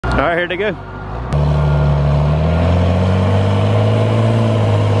right, here they go.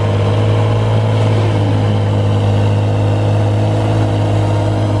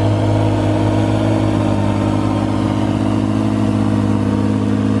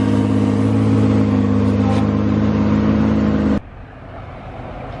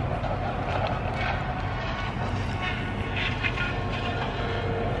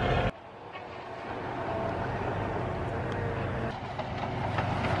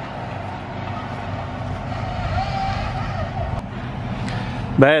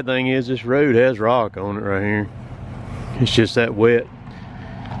 Bad thing is this road has rock on it right here. It's just that wet.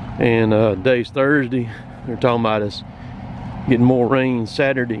 And today's Thursday. They're talking about us getting more rain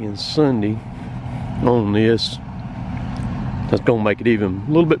Saturday and Sunday on this. That's gonna make it even a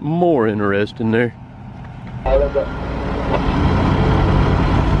little bit more interesting there.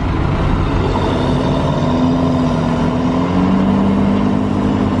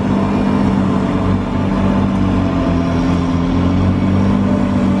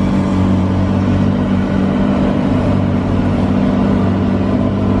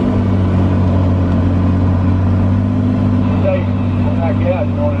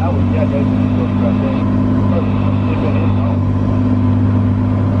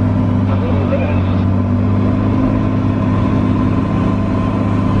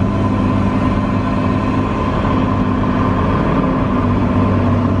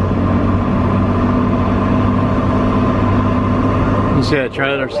 You see that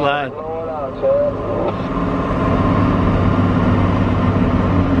trailer slide? What?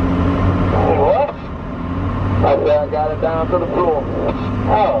 I said I got it down to the floor.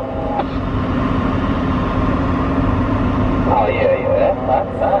 Oh. Oh yeah,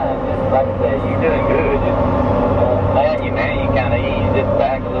 that's fine. Just like I said, you're doing good. Just now you kind of eased it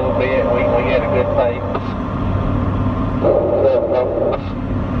back a little bit. We had a good pace.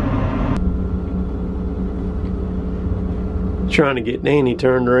 Trying to get Danny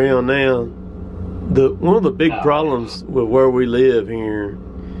turned around now. One of the big problems with where we live here,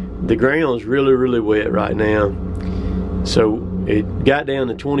 the ground's really wet right now. So it got down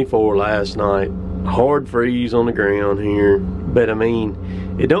to 24 last night. Hard freeze on the ground here, but I mean,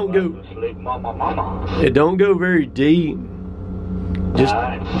 it don't go very deep.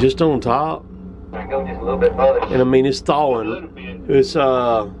 Just on top. I go just a little bit further. And I mean, it's thawing. It's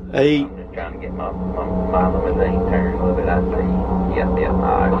 8. Trying to get my limousine turned a little bit. I see. Yep,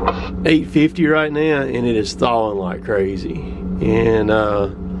 alright. 8:50 right now, and it is thawing like crazy. And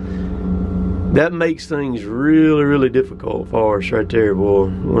that makes things really difficult for us right there, boy.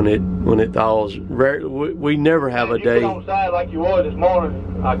 When it thaws, we never have a day. You get on side like you were this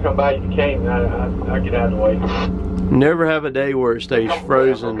morning. I come by, you came, and I get out of the way. Never have a day where it stays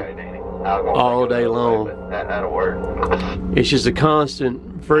frozen all day long. That'll work. It's just a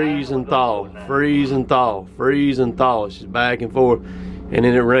constant freeze and thaw, freeze and thaw, freeze and thaw. It's just back and forth, and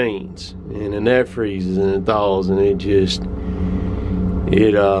then it rains, and then that freezes and it thaws, and it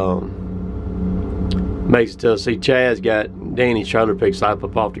makes it tough. See, Chad's got Danny's trailer pick slap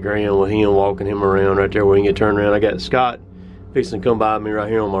up off the ground with him walking him around right there where he can get turned around. I got Scott fixing to come by me right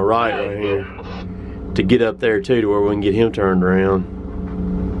here on my right here to get up there too, to where we can get him turned around.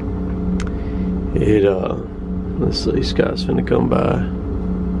 Let's see, Scott's finna come by.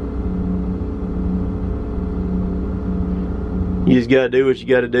 You just gotta do what you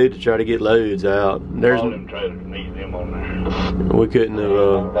gotta do to try to get loads out. There's all them trailers need them on there. We couldn't have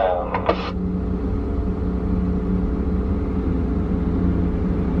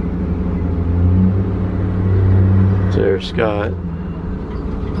there's Scott.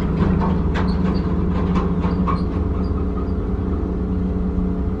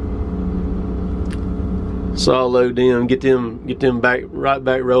 So I'll load them, get them right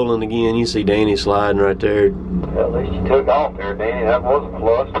back rolling again. You see Danny sliding right there. Well, at least you took off there, Danny. That was a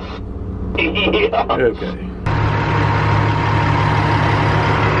plus. Yeah. Okay.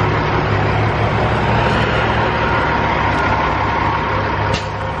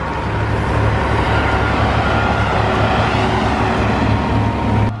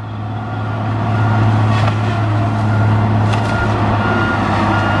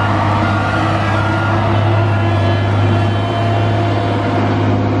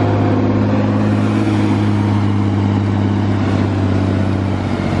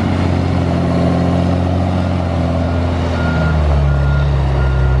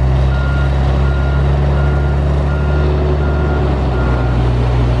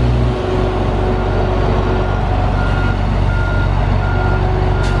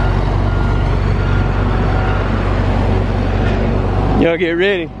 Y'all get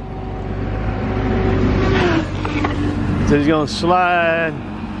ready. So he's gonna slide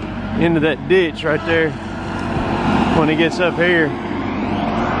into that ditch right there when he gets up here.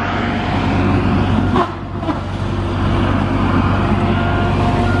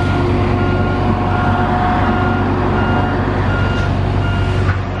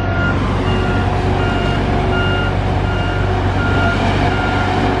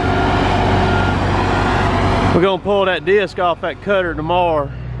 We're gonna pull that disc off that cutter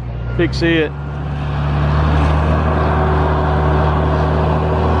tomorrow, fix it.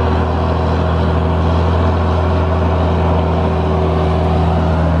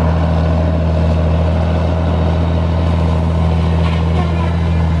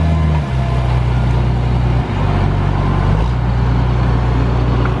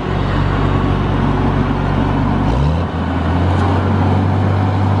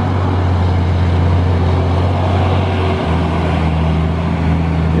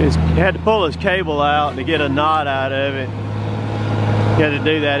 Had to pull his cable out to get a knot out of it. You had to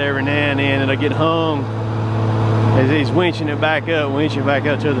do that every now and then. It'll get hung as he's winching it back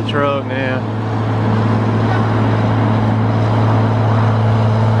up to the truck now.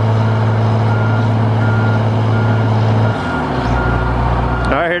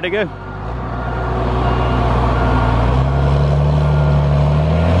 All right, here they go.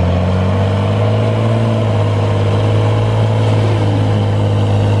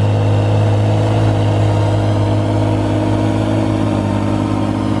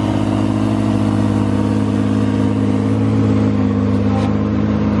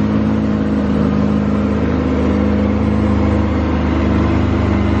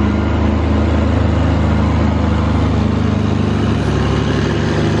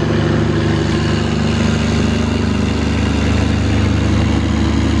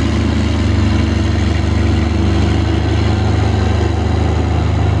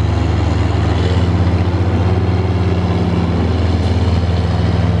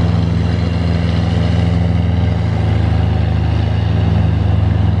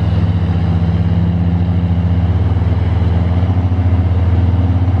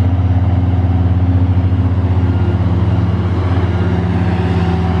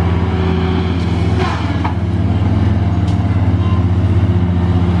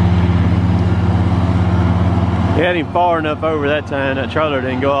 Had him far enough over that time that trailer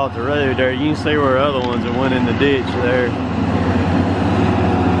didn't go off the road there. You can see where other ones that went in the ditch there.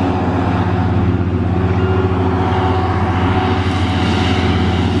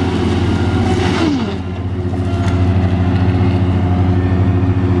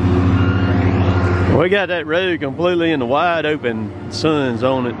 We got that road completely in the wide open, sun's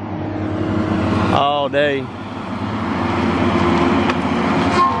on it all day.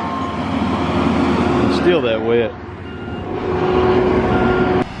 Still that wet.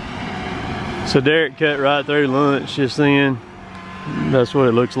 So Derek cut right through lunch just then. That's what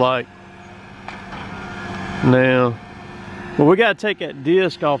it looks like now. Well, we got to take that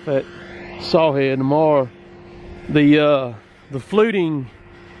disc off that saw head tomorrow. The fluting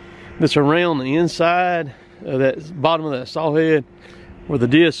that's around the inside of that bottom of that saw head where the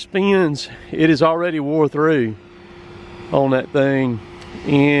disc spins, it is already wore through on that thing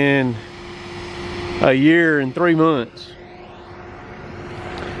in a year and 3 months.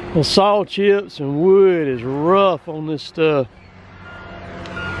 Well, saw chips and wood is rough on this stuff,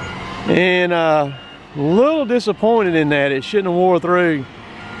 and a little disappointed in that. It shouldn't have wore through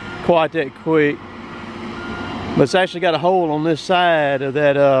quite that quick, but it's actually got a hole on this side of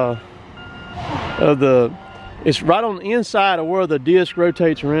that it's right on the inside of where the disc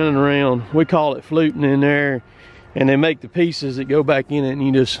rotates around and around. We call it fluting in there, and they make the pieces that go back in it,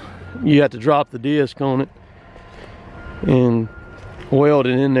 and you have to drop the disc on it and weld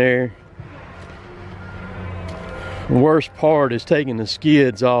it in there. The worst part is taking the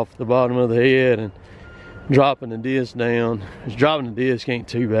skids off the bottom of the head and dropping the disc down. Dropping the disc ain't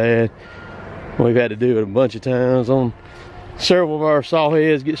too bad. We've had to do it a bunch of times on several of our saw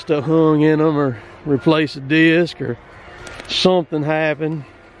heads, get stuff hung in them or replace a disc or something happened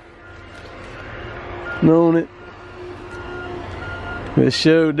on it. It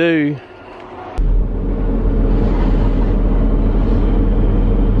sure do.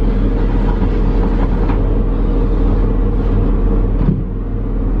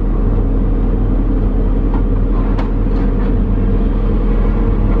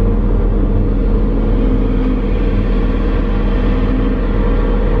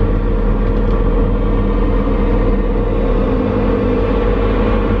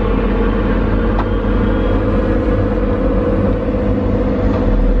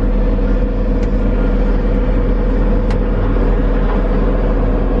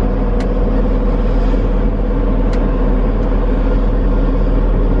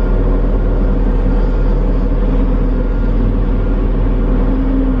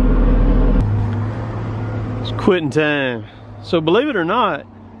 quitting time. So believe it or not,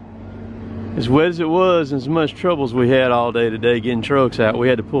 as wet as it was and as much trouble as we had all day today getting trucks out, we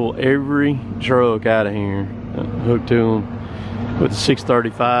had to pull every truck out of here, hooked to them with the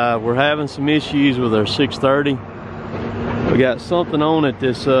 635. We're having some issues with our 630. We got something on it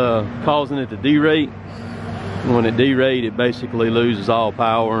that's causing it to derate. When it derate, it basically loses all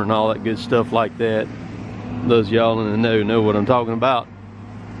power and all that good stuff like that. Those of y'all in the know what I'm talking about.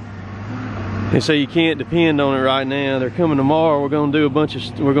 And so you can't depend on it right now. They're coming tomorrow. We're gonna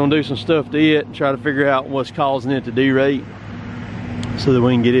do some stuff to it and try to figure out what's causing it to derate so that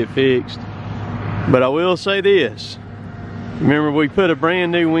we can get it fixed. But I will say this. Remember, we put a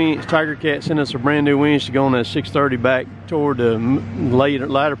brand new winch. Tiger Cat sent us a brand new winch to go on that 630 back toward the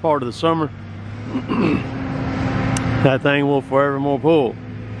latter part of the summer. That thing will forevermore pull.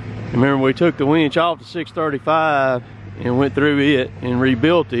 Remember, we took the winch off the 635 and went through it and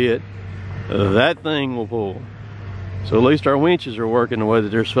rebuilt it. That thing will pull. So at least our winches are working the way that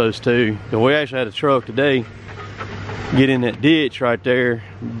they're supposed to. We actually had a truck today get in that ditch right there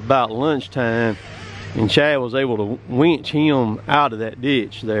about lunchtime, and Chad was able to winch him out of that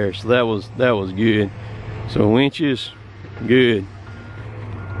ditch there. So that was good. So winches, good.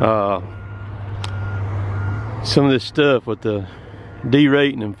 Some of this stuff with the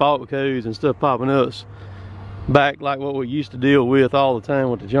derating and fault codes and stuff popping up back like what we used to deal with all the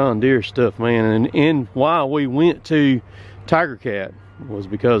time with the John Deere stuff, man. And why we went to Tiger Cat was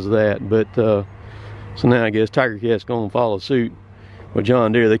because of that. But so now I guess Tiger Cat's gonna follow suit with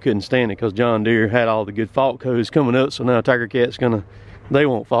John Deere. They couldn't stand it because John Deere had all the good fault codes coming up, so now Tiger Cat's they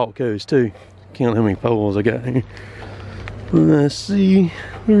want fault codes too. Count how many poles I got here. Let's see,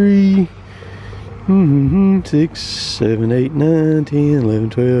 3, 6, 7, 8, 9, 10, 11,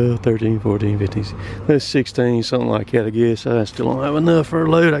 12, 13, 14, 15, that's 16, something like that, I guess. I still don't have enough for a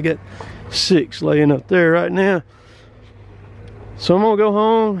load. I got 6 laying up there right now. So I'm gonna go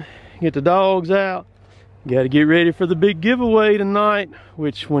home, get the dogs out. Got to get ready for the big giveaway tonight,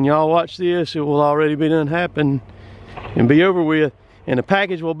 which when y'all watch this, it will already be done happen and be over with. And the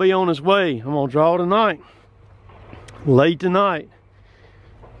package will be on its way. I'm gonna draw tonight, late tonight.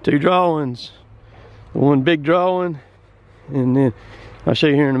 2 drawings. One big drawing, and then I'll show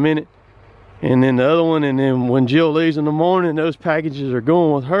you here in a minute, and then the other one. And then when Jill leaves in the morning, those packages are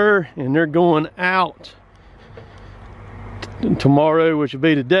going with her, and they're going out tomorrow, which will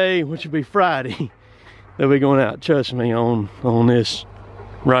be today, which will be Friday. They'll be going out, trust me, on this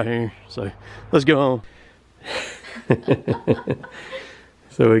right here. So let's go home.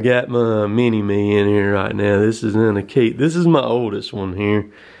 So we got my mini-me in here right now. This is in a key. This is my oldest one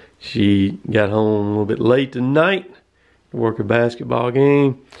here. She got home a little bit late tonight to work a basketball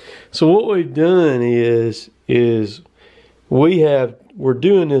game. So what we've done is we're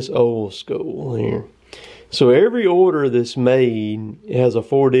doing this old school here. So every order that's made has a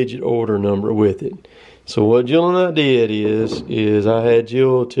 4-digit order number with it. So what Jill and I did is I had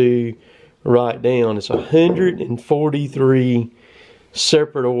Jill to write down, it's 143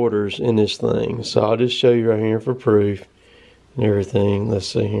 separate orders in this thing. So I'll just show you right here for proof and everything. Let's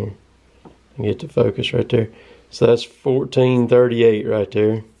see here. I get to focus right there. So that's 1438 right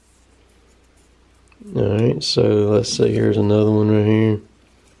there. Alright, so let's see, here's another one right here.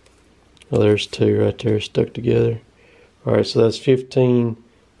 Oh, there's 2 right there stuck together. Alright, so that's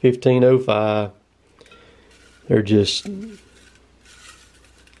 1505. They're just,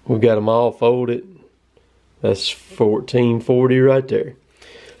 we've got them all folded. That's 1440 right there.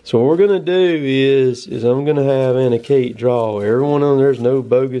 So what we're gonna do is I'm gonna have Anna Kate draw everyone on. There's no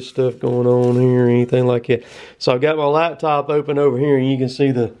bogus stuff going on here or anything like that. So I've got my laptop open over here, and you can see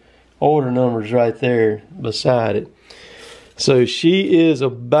the order numbers right there beside it. So she is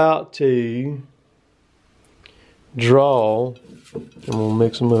about to draw. I'm gonna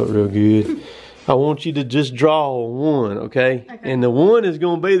mix them up real good. I want you to just draw one, okay? And the one is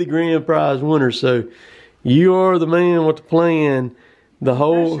gonna be the grand prize winner. So you are the man with the plan. The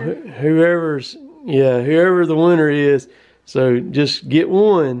whole, whoever the winner is. So just get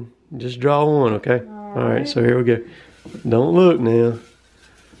one, just draw one, okay? All right, so here we go. Don't look now.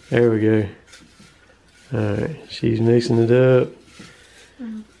 There we go. All right, she's mixing it up.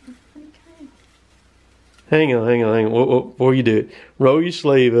 Hang on. Before you do it, roll your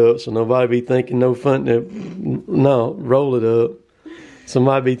sleeve up so nobody be thinking no fun. No, roll it up.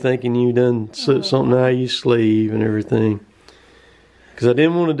 Somebody be thinking you done something out of your sleeve and everything. Because I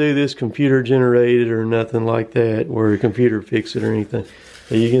didn't want to do this computer generated or nothing like that, where a computer fix it or anything.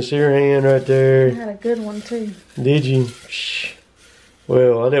 So you can see her hand right there. I had a good one too. Did you? Shh.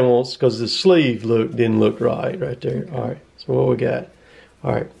 Well, I didn't want, because the sleeve didn't look right there. All right, so what we got?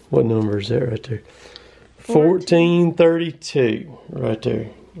 All right, what number is that right there? 1432 right there.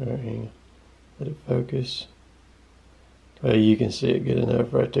 All right, hang on. Let it focus. Oh, you can see it good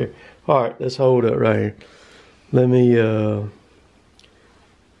enough right there. All right, let's hold up right here. Let me go.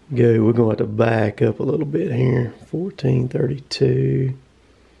 We're going to have to back up a little bit here. 1432.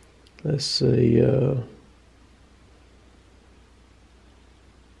 Let's see.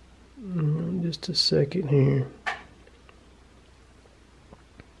 Just a second here.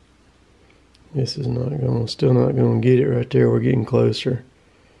 This is not going, still not going to get it right there. We're getting closer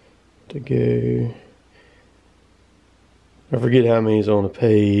to go. I forget how many is on the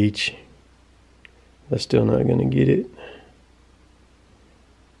page. That's still not going to get it.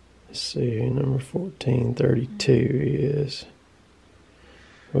 Let's see, number 1432 is.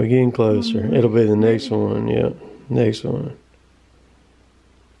 We're getting closer. It'll be the next one, yeah. Next one.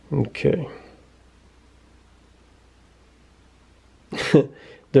 Okay.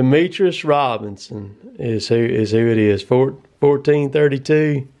 Demetrius Robinson is who it is.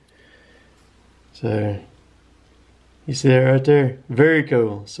 1432. So you see that right there? Very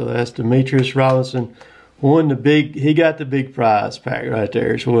cool. So that's Demetrius Robinson. He got the big prize pack right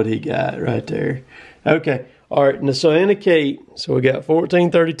there. Is what he got right there. Okay. All right. Now, so indicate. So we got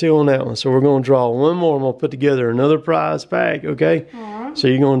 1432 on that one. So we're going to draw one more. I'm going to put together another prize pack. Okay. All right. So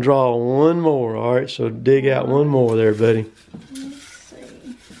you're going to draw one more. All right. So dig out one more there, buddy.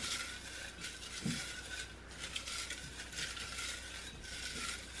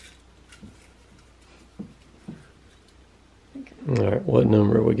 All right, what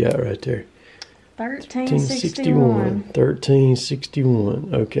number we got right there? 1361.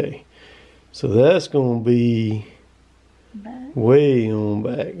 1361. Okay. So that's going to be back. Way on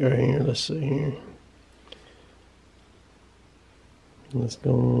back right here. Let's see here. Let's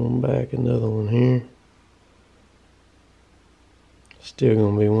go on back another one here. Still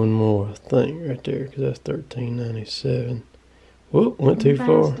going to be one more, I think, right there, because that's 1397. Whoop, went too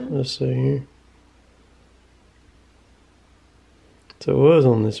far. Let's see here. So it was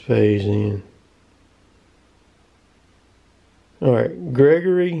on this page then. All right,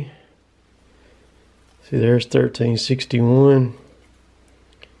 Gregory. See, there's 1361.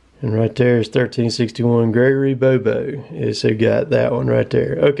 And right there is 1361. Gregory Bobo is who got that one right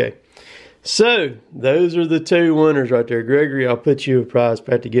there. Okay. So those are the two winners right there. Gregory, I'll put you a prize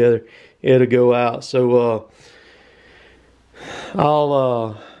pack together. It'll go out. So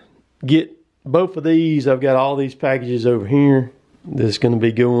I'll get both of these. I've got all these packages over here that's going to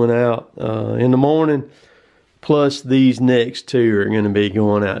be going out in the morning, plus these next two are going to be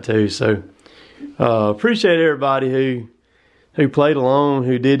going out too. So appreciate everybody who played along,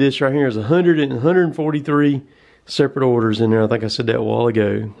 who did this right here. There's 143 separate orders in there. I think I said that a while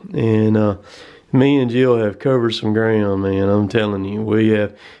ago. And me and Jill have covered some ground, man. I'm telling you, we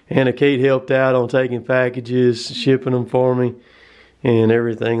have. Anna Kate helped out on taking packages, shipping them for me, and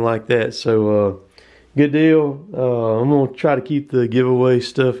everything like that. So good deal. I'm going to try to keep the giveaway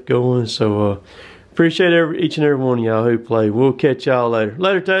stuff going. So appreciate each and every one of y'all who played. We'll catch y'all later.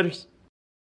 Later, taters.